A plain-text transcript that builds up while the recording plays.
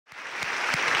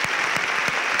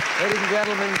Ladies and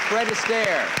gentlemen, Fred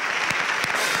Astaire.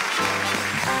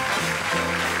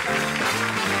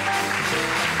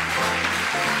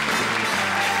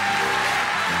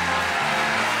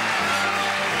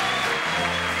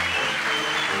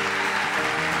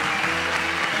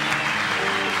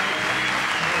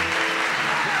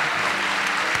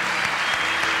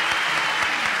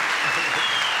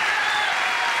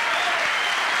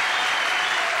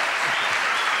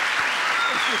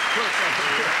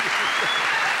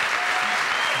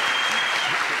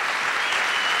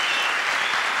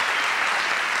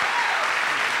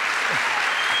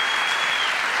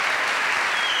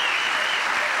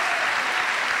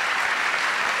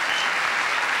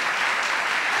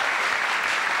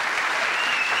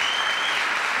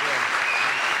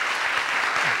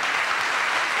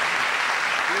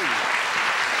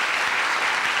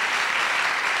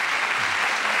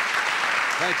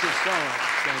 Thank you so much.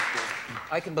 Thank you.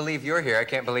 I can believe you're here. I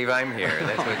can't believe I'm here.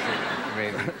 That's what's the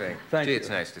amazing thing. Thank you. It's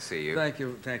nice to see you. Thank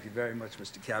you very much,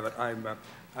 Mr. Cavett.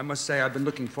 I must say I've been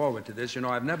looking forward to this. You know,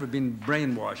 I've never been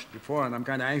brainwashed before, and I'm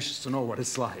kind of anxious to know what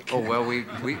it's like. Oh, well, we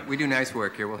do nice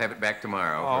work here. We'll have it back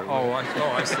tomorrow.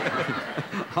 I see.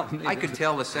 I could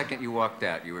tell the second you walked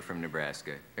out you were from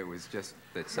Nebraska. It was just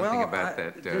that something about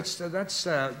that. That's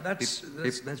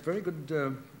very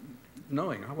good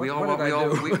knowing. What did I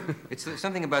do? It's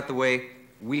something about the way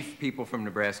we people from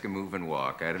Nebraska move and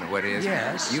walk. I don't know what it is.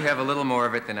 Yes. You have a little more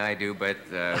of it than I do, but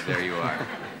there you are.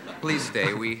 Please stay.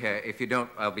 If you don't,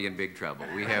 I'll be in big trouble.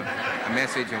 We have a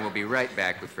message, and we'll be right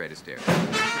back with Fred Astaire.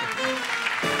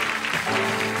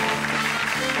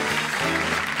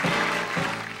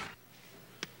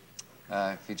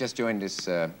 If you just joined us,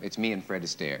 it's me and Fred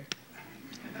Astaire.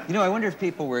 You know, I wonder if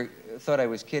people thought I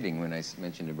was kidding when I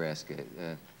mentioned Nebraska.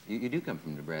 You do come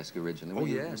from Nebraska originally. Oh,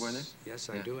 You yes. born there? Yes,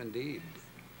 I do indeed.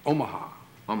 Omaha.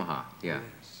 Omaha, yeah.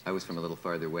 Yes. I was from a little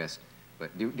farther west.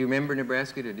 But do you remember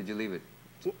Nebraska, or did you leave it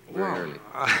very early?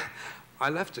 I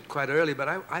left it quite early, but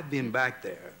I've been back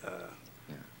there.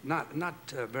 Not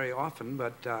very often,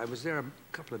 but I was there a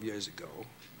couple of years ago,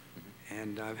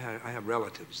 and I have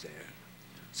relatives there.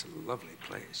 It's a lovely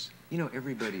place. You know,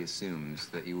 everybody assumes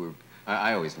that you were,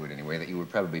 I always would anyway, that you were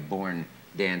probably born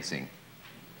dancing.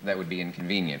 That would be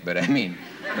inconvenient, but I mean,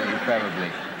 that you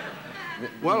probably...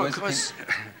 Well, of course,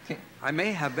 I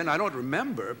may have been. I don't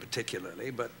remember particularly,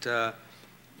 but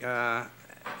I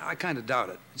kind of doubt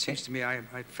it. It seems to me I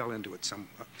fell into it some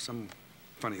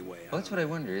funny way. Well, that's what I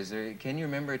wonder. Can you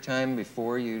remember a time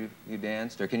before you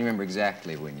danced, or can you remember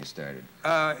exactly when you started?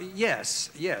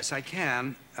 Yes, I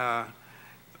can.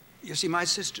 You see, my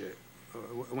sister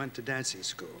went to dancing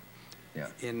school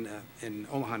in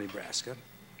Omaha, Nebraska.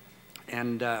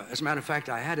 And as a matter of fact,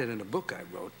 I had it in a book I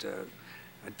wrote.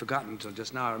 I'd forgotten until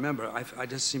just now. I remember. I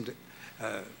just seemed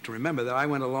to remember that I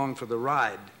went along for the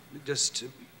ride, just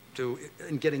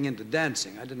in getting into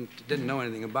dancing. I didn't know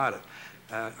anything about it.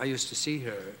 I used to see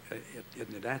her in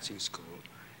the dancing school,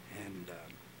 and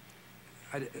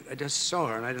I just saw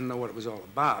her, and I didn't know what it was all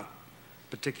about,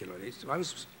 particularly. So I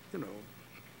was, you know,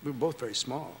 we were both very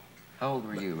small. How old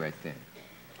were you right then?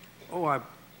 Oh,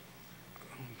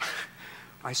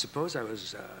 I suppose I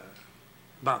was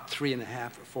about 3.5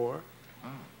 or 4. Oh.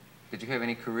 Did you have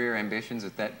any career ambitions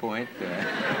at that point?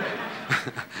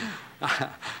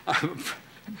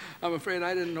 I'm afraid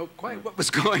I didn't know quite what was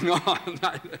going on.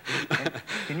 Can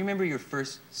you remember your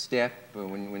first step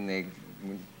when the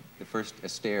first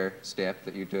Astaire step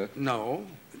that you took? No.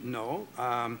 You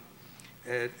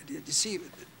see,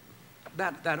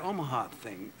 that Omaha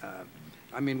thing.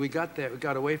 I mean, we got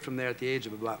away from there at the age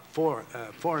of about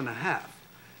 4.5.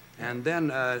 And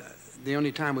then the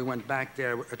only time we went back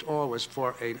there at all was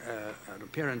for an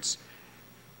appearance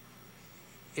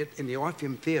in the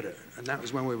Orpheum Theater. And that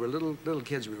was when we were little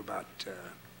kids. We were about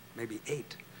maybe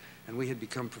 8. And we had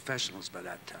become professionals by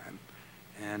that time.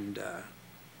 And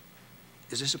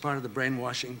is this a part of the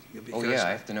brainwashing? Oh, yeah, I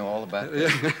have to know all about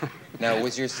that. Now,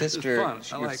 was your sister,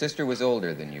 your sister was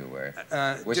older than you were?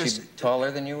 Was she taller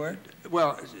than you were?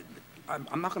 Well,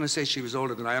 I'm not going to say she was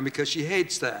older than I am because she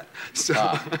hates that. So.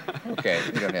 Okay,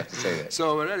 you don't have to say that.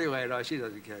 So, but anyway, no, she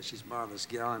doesn't care. She's a marvelous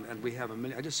gal, and we have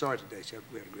I just saw her today.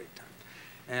 We had a great time.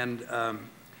 And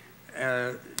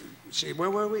where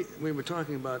were we? We were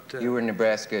talking about... you were in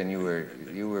Nebraska, and you were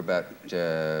about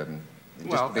just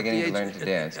beginning to learn to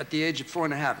dance. At the age of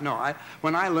 4.5. No,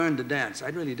 when I learned to dance,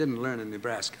 I really didn't learn in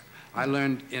Nebraska. I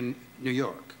learned in New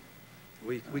York.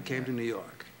 We came to New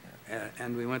York.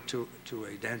 And we went to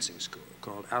a dancing school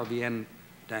called Albion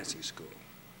Dancing School.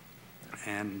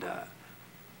 And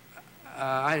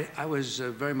I was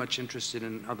very much interested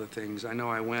in other things. I know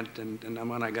I went, and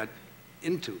when I got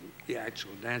into the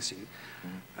actual dancing,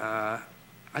 I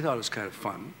thought it was kind of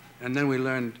fun. And then we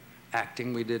learned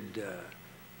acting. We did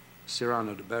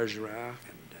Cyrano de Bergerac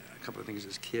and a couple of things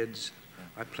as kids.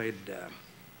 I played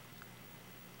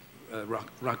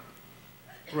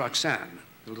Roxanne,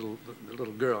 the little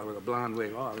girl with a blonde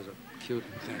wave. Oh, it was a cute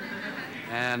thing.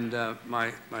 And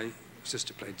my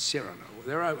sister played Cyrano.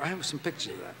 I have some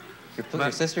pictures of that.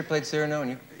 Your sister played Cyrano,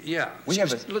 and you? Yeah, she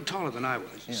was a little taller than I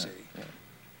was, you see. Yeah.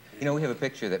 You know, we have a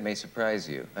picture that may surprise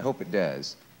you. I hope it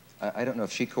does. I don't know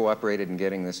if she cooperated in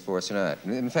getting this for us or not.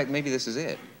 In fact, maybe this is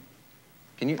it.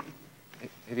 Have you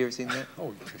ever seen that?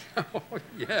 Oh,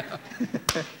 yeah.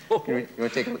 Can you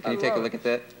take a look at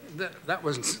that? That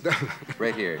wasn't...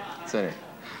 Right here, center.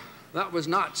 That was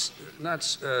not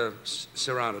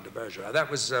Cyrano de Bergerac. That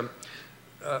was a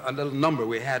little number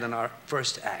we had in our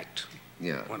first act.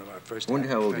 Yeah. One of our first I wonder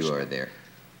acts, how old you are there.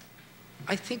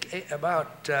 I think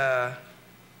about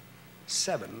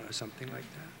 7 or something like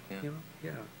that. Yeah. You know?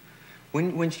 Yeah.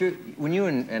 When you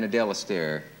and Adele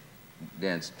Astaire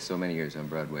danced so many years on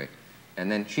Broadway,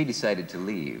 and then she decided to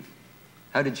leave,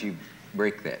 how did she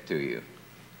break that to you?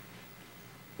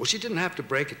 Well, she didn't have to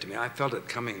break it to me. I felt it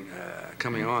coming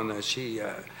on. She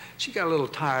got a little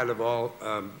tired of all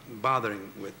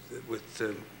bothering with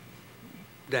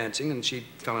dancing, and she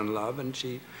fell in love, and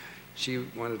she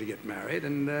wanted to get married,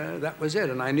 and that was it.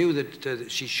 And I knew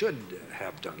that she should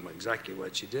have done exactly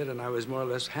what she did, and I was more or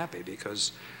less happy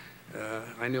because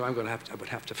I knew I would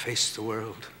have to face the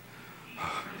world.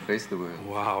 Face the world.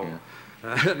 Wow.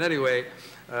 Yeah. And anyway,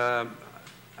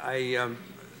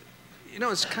 you know,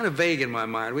 it's kind of vague in my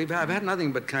mind. I've had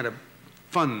nothing but kind of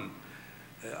fun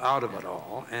out of it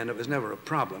all, and it was never a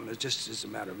problem. It just is a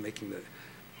matter of making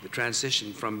the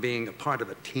transition from being a part of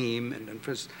a team. And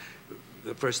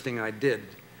the first thing I did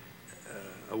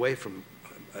away from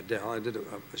Adele, I did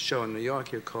a show in New York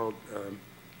here called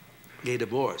Gay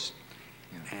Divorce.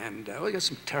 Yeah. And we got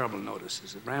some terrible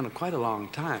notices. It ran quite a long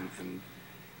time, and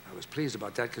I was pleased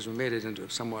about that because we made it into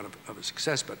somewhat of a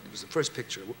success, but it was the first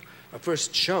picture, a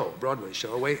first show, Broadway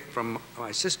show, away from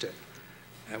my sister.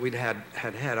 We'd had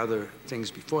other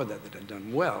things before that had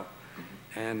done well,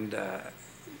 and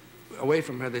away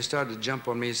from her, they started to jump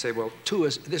on me and say, well,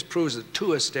 this proves that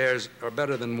 2 Astaires are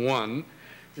better than 1,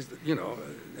 you know,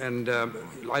 and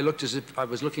I looked as if I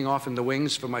was looking off in the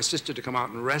wings for my sister to come out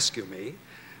and rescue me.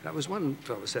 That was one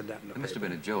fellow said that in the paper. It must have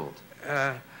been a jolt.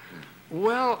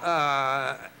 Well,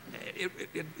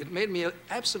 it made me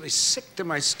absolutely sick to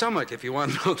my stomach, if you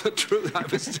want to know the truth. I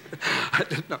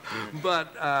didn't know.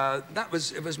 But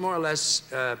it was more or less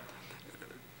a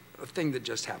thing that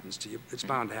just happens to you. It's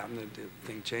bound to happen. The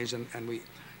thing changed, and we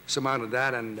surmounted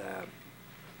that,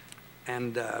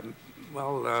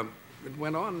 well, it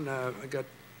went on. I got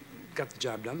the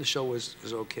job done. The show was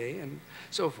okay, and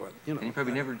so forth. You know. And you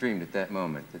probably never dreamed at that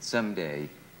moment that someday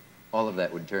all of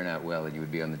that would turn out well and you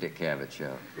would be on the Dick Cavett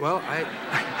show. Well,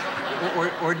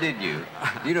 or did you?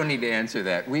 You don't need to answer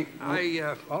that.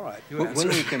 All right. When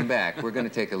we come back, we're going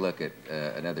to take a look at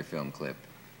another film clip,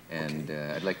 and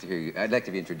okay. I'd like to hear you. I'd like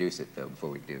to introduce it though before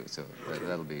we do. So okay.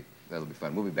 That'll be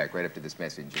fun. We'll be back right after this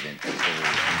message again.